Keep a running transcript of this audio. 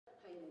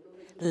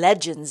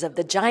Legends of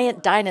the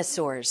Giant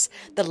Dinosaurs,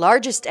 the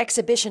largest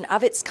exhibition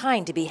of its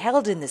kind to be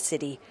held in the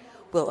city,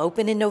 will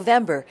open in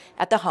November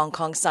at the Hong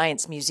Kong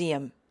Science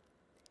Museum.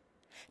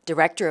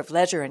 Director of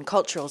Leisure and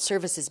Cultural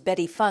Services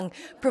Betty Fung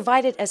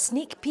provided a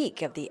sneak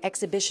peek of the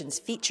exhibition's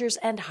features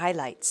and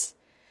highlights.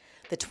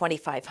 The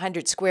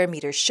 2,500 square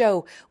meter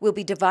show will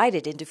be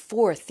divided into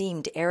 4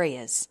 themed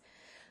areas.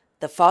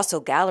 The fossil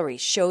gallery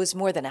shows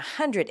more than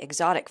 100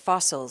 exotic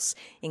fossils,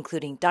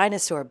 including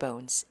dinosaur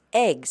bones,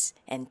 eggs,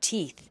 and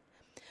teeth.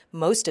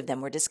 Most of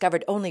them were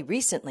discovered only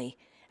recently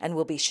and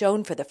will be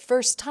shown for the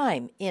first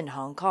time in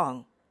Hong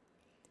Kong.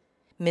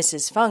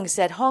 Mrs. Fung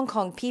said Hong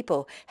Kong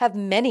people have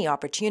many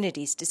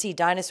opportunities to see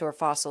dinosaur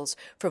fossils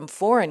from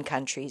foreign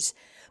countries,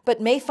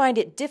 but may find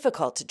it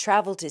difficult to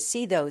travel to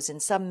see those in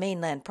some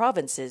mainland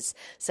provinces,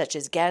 such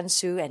as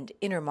Gansu and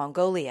Inner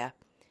Mongolia.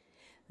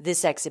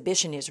 This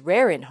exhibition is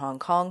rare in Hong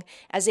Kong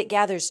as it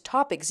gathers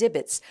top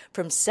exhibits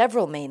from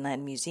several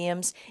mainland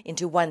museums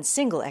into one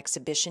single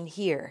exhibition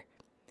here.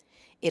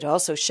 It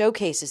also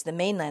showcases the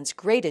mainland's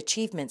great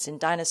achievements in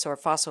dinosaur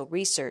fossil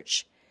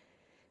research.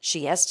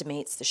 She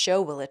estimates the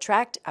show will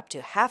attract up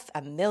to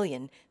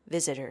 500,000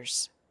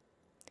 visitors.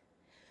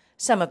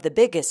 Some of the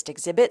biggest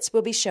exhibits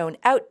will be shown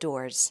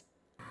outdoors.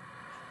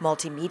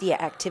 Multimedia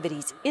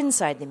activities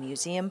inside the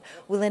museum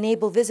will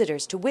enable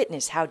visitors to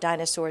witness how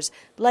dinosaurs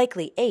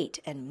likely ate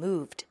and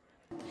moved.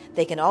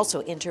 They can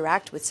also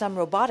interact with some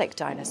robotic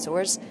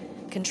dinosaurs,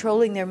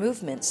 controlling their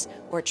movements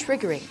or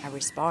triggering a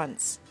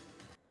response.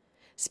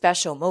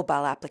 Special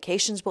mobile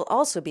applications will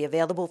also be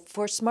available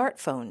for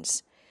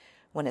smartphones.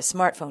 When a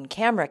smartphone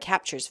camera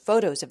captures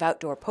photos of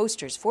outdoor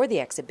posters for the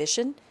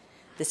exhibition,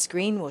 the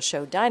screen will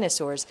show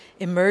dinosaurs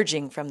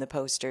emerging from the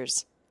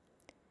posters.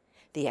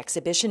 The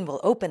exhibition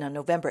will open on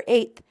November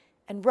 8th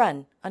and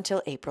run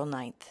until April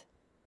 9th.